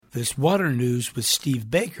This water news with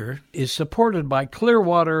Steve Baker is supported by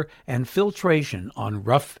Clearwater and Filtration on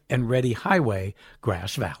Rough and Ready Highway,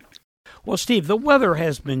 Grass Valley. Well, Steve, the weather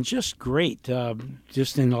has been just great.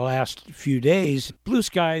 Just in the last few days, blue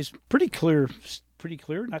skies, pretty clear,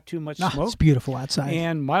 not too much smoke. It's beautiful outside.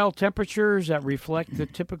 And mild temperatures that reflect the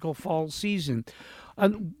typical fall season.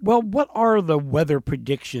 Well, what are the weather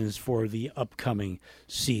predictions for the upcoming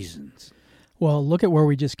seasons? Well, look at where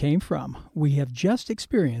we just came from. We have just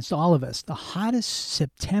experienced, all of us, the hottest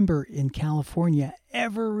September in California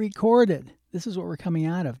ever recorded. This is what we're coming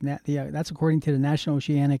out of. That's according to the National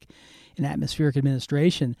Oceanic and Atmospheric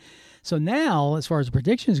Administration. So now, as far as the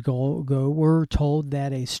predictions go, we're told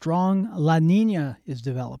that a strong La Nina is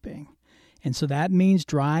developing. And so that means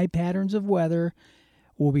dry patterns of weather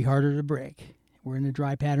will be harder to break. We're in a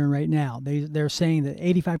dry pattern right now. They're saying that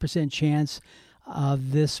 85% chance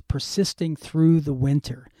of this persisting through the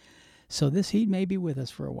winter. So this heat may be with us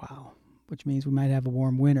for a while, which means we might have a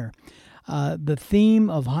warm winter. The theme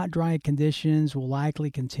of hot, dry conditions will likely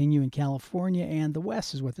continue in California and the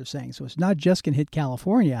West is what they're saying. So it's not just going to hit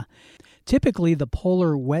California. Typically, the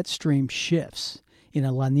polar wet stream shifts in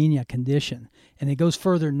a La Nina condition, and it goes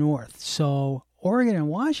further north. So Oregon and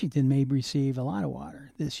Washington may receive a lot of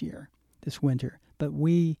water this winter, but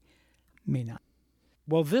we may not.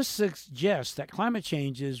 Well, this suggests that climate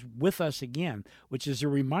change is with us again, which is a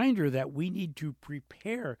reminder that we need to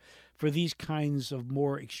prepare for these kinds of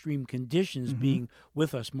more extreme conditions being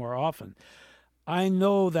with us more often. I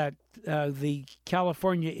know that the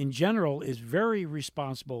California in general is very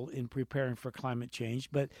responsible in preparing for climate change,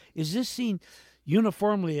 but is this seen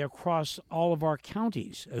uniformly across all of our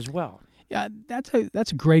counties as well? Yeah, that's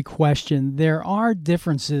a great question. There are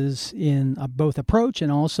differences in both approach and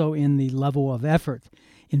also in the level of effort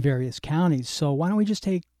in various counties. So why don't we just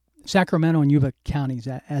take Sacramento and Yuba counties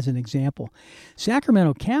as an example?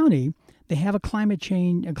 Sacramento County, they have a climate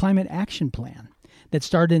action plan that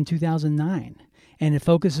started in 2009, and it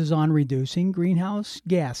focuses on reducing greenhouse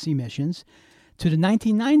gas emissions to the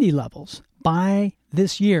 1990 levels by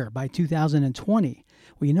this year, by 2020.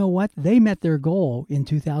 Well, you know what? They met their goal in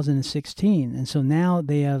 2016, and so now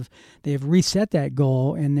they have reset that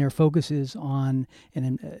goal, and their focus is on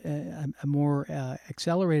a more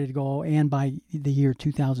accelerated goal, and by the year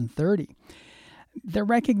 2030. They're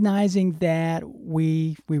recognizing that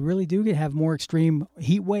we really do have more extreme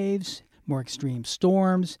heat waves, more extreme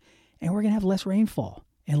storms, and we're going to have less rainfall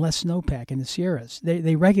and less snowpack in the Sierras.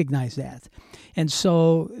 They recognize that. And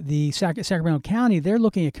so the Sacramento County, they're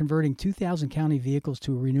looking at converting 2,000 county vehicles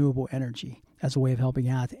to renewable energy as a way of helping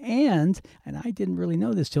out. And I didn't really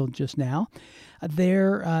know this till just now,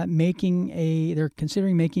 they're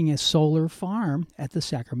considering making a solar farm at the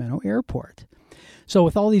Sacramento airport. So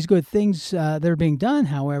with all these good things that are being done,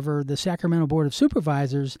 however, the Sacramento Board of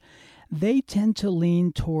Supervisors, they tend to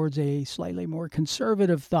lean towards a slightly more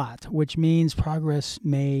conservative thought, which means progress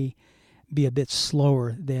may be a bit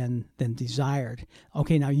slower than desired.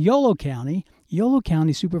 Okay, now Yolo County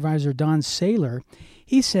Supervisor Don Saylor,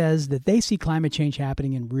 he says that they see climate change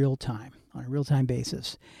happening in real time, on a real-time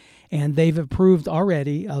basis. And they've approved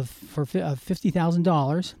already for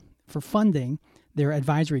 $50,000 for funding their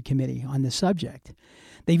advisory committee on this subject.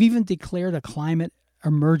 They've even declared a climate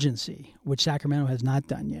emergency, which Sacramento has not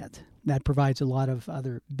done yet. That provides a lot of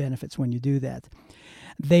other benefits when you do that.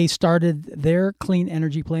 They started their clean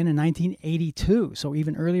energy plan in 1982, so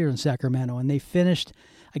even earlier in Sacramento, and they finished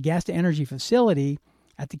a gas-to-energy facility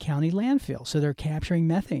at the county landfill. So they're capturing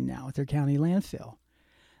methane now at their county landfill.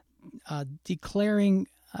 Declaring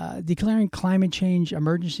climate change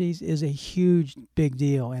emergencies is a huge, big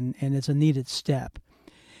deal, and it's a needed step.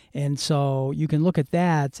 And so you can look at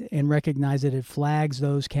that and recognize that it flags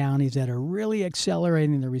those counties that are really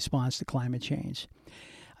accelerating the response to climate change.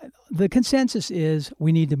 The consensus is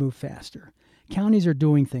we need to move faster. Counties are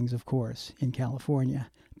doing things, of course, in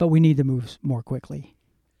California, but we need to move more quickly.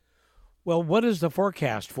 Well, what is the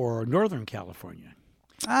forecast for Northern California?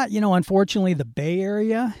 Unfortunately, the Bay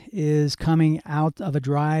Area is coming out of a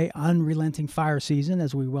dry, unrelenting fire season,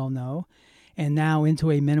 as we well know, and now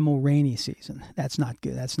into a minimal rainy season. That's not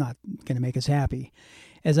good. That's not going to make us happy.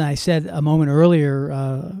 As I said a moment earlier,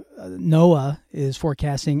 NOAA is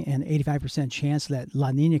forecasting an 85% chance that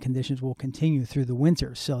La Nina conditions will continue through the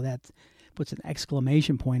winter. So that puts an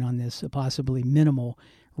exclamation point on this possibly minimal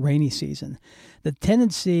rainy season. The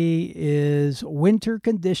tendency is winter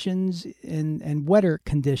conditions and wetter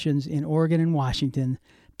conditions in Oregon and Washington,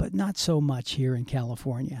 but not so much here in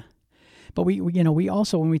California. But we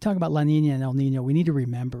also, when we talk about La Nina and El Nino, we need to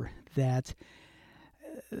remember that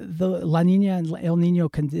the La Nina and El Nino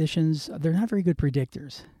conditions, they're not very good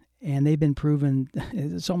predictors. and they've been proven,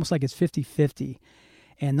 it's almost like it's 50-50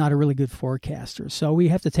 and not a really good forecaster. So we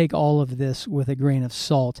have to take all of this with a grain of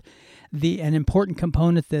salt. An important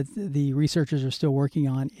component that the researchers are still working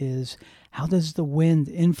on is how does the wind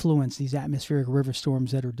influence these atmospheric river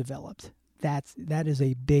storms that are developed? That is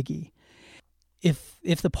a biggie. If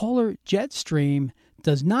the polar jet stream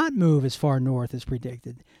does not move as far north as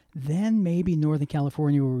predicted, then maybe Northern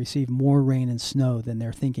California will receive more rain and snow than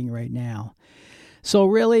they're thinking right now. So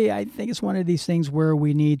really, I think it's one of these things where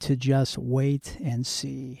we need to just wait and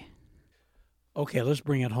see. Okay, let's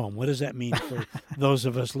bring it home. What does that mean for those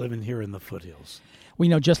of us living here in the foothills?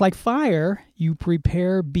 Well, just like fire, you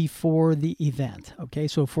prepare before the event. Okay,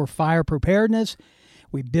 so for fire preparedness,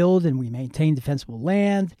 we build and we maintain defensible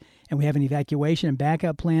land, and we have an evacuation and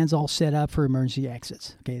backup plans all set up for emergency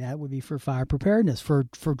exits. Okay, that would be for fire preparedness. For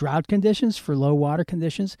drought conditions, for low water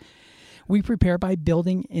conditions, we prepare by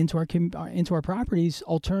building into our properties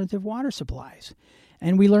alternative water supplies.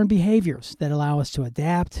 And we learn behaviors that allow us to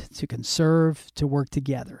adapt, to conserve, to work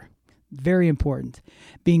together. Very important.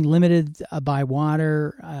 Being limited by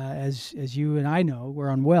water, as you and I know, we're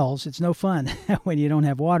on wells. It's no fun when you don't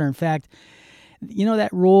have water. In fact, that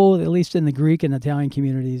rule, at least in the Greek and Italian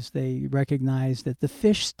communities, they recognize that the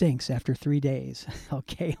fish stinks after 3 days.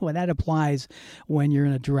 Okay, well, that applies when you're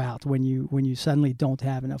in a drought, when you suddenly don't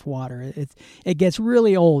have enough water. It gets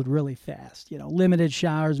really old really fast. Limited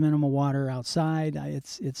showers, minimal water outside.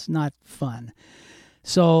 It's not fun.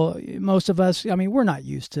 So most of us, we're not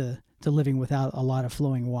used to living without a lot of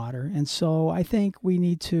flowing water. And so I think we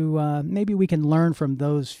need to, maybe we can learn from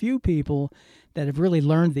those few people that have really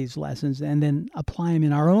learned these lessons and then apply them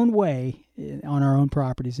in our own way on our own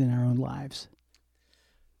properties in our own lives.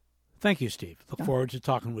 Thank you, Steve. Look forward to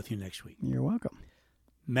talking with you next week. You're welcome.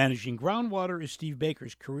 Managing groundwater is Steve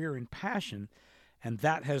Baker's career and passion, and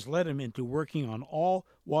that has led him into working on all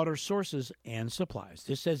water sources and supplies.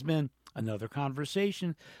 This has been another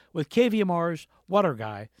conversation with KVMR's water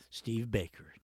guy, Steve Baker.